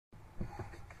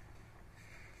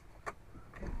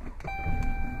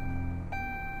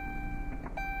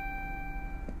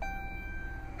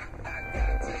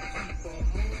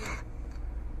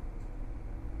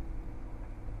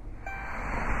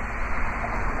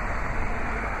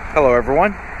Hello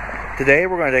everyone. Today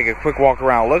we're going to take a quick walk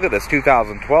around look at this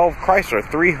 2012 Chrysler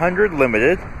 300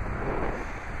 Limited.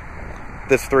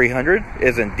 This 300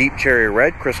 is in deep cherry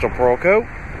red crystal pearl coat.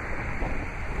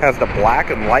 Has the black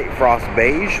and light frost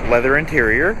beige leather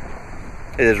interior.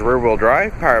 It is rear wheel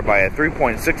drive, powered by a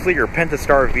 3.6 liter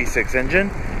Pentastar V6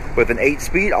 engine with an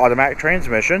 8-speed automatic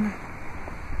transmission.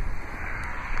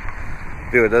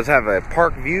 It does have a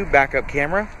park view backup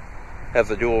camera.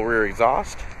 Has a dual rear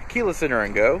exhaust. Keyless enter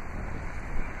and go.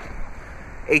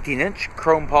 18-inch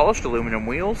chrome polished aluminum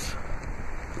wheels.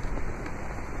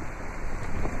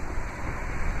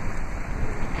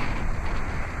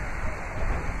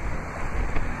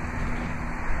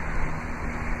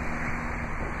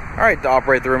 Alright, to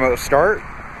operate the remote start,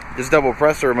 just double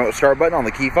press the remote start button on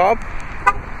the key fob.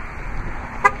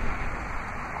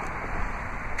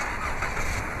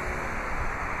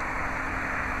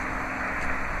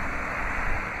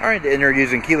 Alright, to enter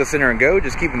using keyless enter and go,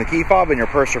 just keeping the key fob in your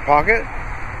purse or pocket.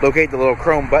 Locate the little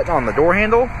chrome button on the door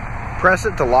handle. Press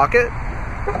it to lock it.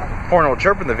 Horn will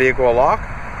chirp and the vehicle will lock.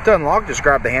 To unlock, just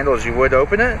grab the handle as you would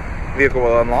open it. Vehicle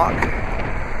will unlock.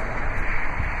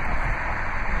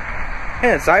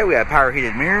 And inside we have power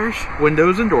heated mirrors,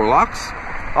 windows, and door locks.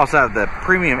 Also have the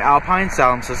premium Alpine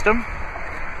sound system.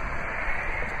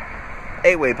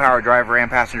 8-way power driver and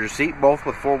passenger seat, both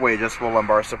with 4-way adjustable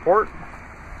lumbar support.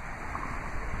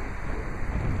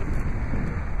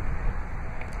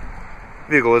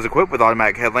 Vehicle is equipped with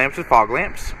automatic headlamps and fog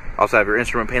lamps. Also have your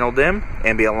instrument panel dim,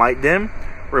 ambient light dim,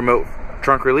 remote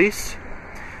trunk release.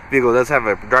 Vehicle does have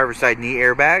a driver's side knee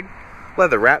airbag,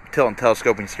 leather wrap, tilt and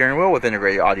telescoping steering wheel with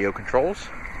integrated audio controls.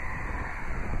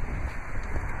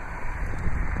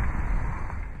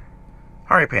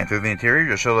 Alright, pan through the interior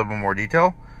just show a little bit more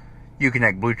detail. You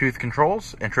connect Bluetooth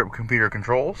controls and trip computer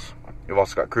controls. You've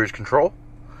also got cruise control.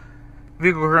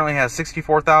 Vehicle currently has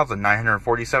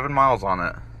 64,947 miles on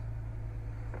it.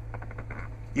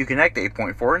 You connect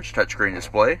 8.4-inch touchscreen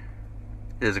display.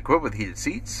 It is equipped with heated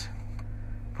seats.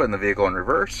 Putting the vehicle in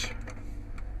reverse.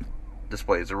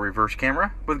 Displays a reverse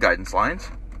camera with guidance lines.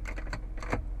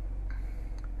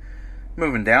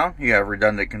 Moving down, you have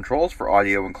redundant controls for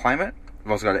audio and climate.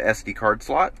 You've also got an SD card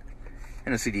slot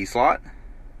and a CD slot.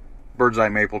 Bird's eye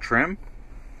maple trim.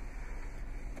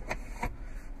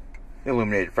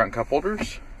 Illuminated front cup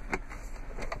holders.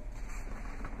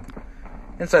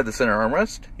 Inside the center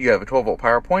armrest, you have a 12-volt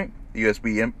power point,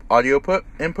 USB audio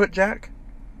input jack,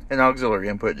 and auxiliary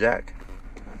input jack.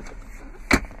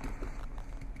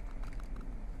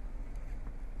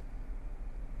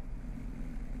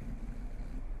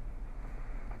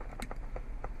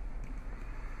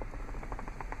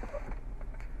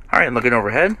 Alright, looking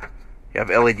overhead, you have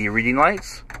LED reading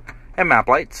lights and map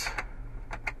lights.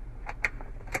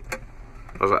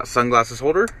 There's a sunglasses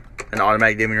holder. An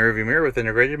automatic dimming rearview mirror with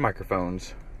integrated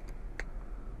microphones.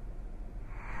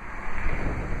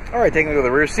 Alright, taking a look at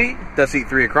the rear seat. Does seat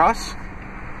 3 across.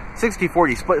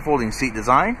 60/40 split folding seat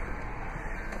design.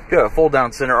 You have a fold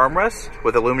down center armrest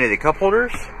with illuminated cup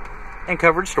holders and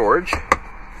covered storage.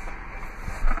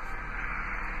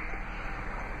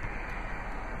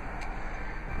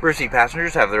 Rear seat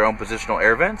passengers have their own positional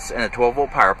air vents and a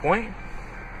 12-volt power point.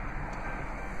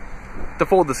 To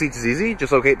fold the seats is easy.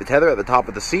 Just locate the tether at the top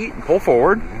of the seat and pull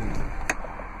forward.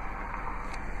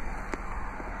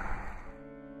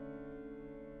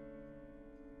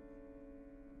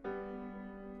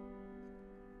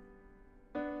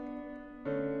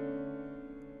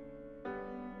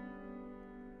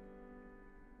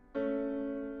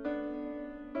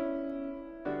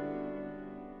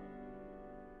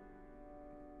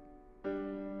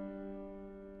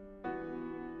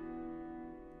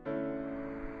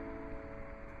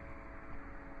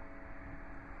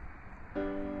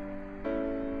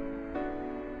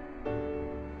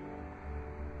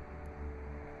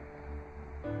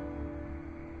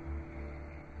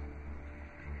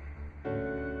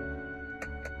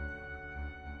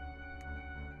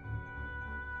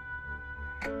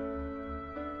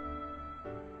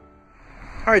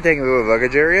 Alright, taking a look at the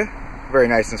luggage area. Very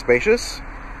nice and spacious.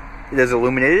 It is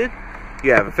illuminated.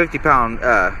 You have a 50-pound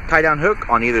tie-down hook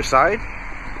on either side.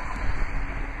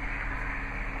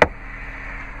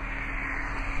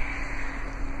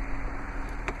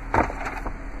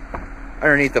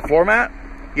 Underneath the floor mat,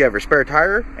 you have your spare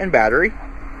tire and battery.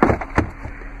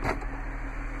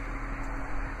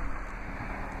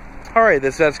 Alright,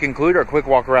 this does conclude our quick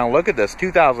walk around look at this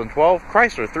 2012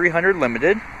 Chrysler 300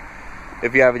 Limited.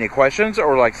 If you have any questions or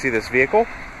would like to see this vehicle,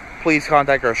 please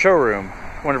contact our showroom.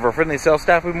 One of our friendly sales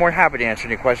staff will be more than happy to answer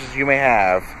any questions you may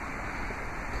have.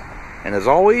 And as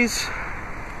always,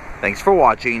 thanks for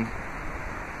watching.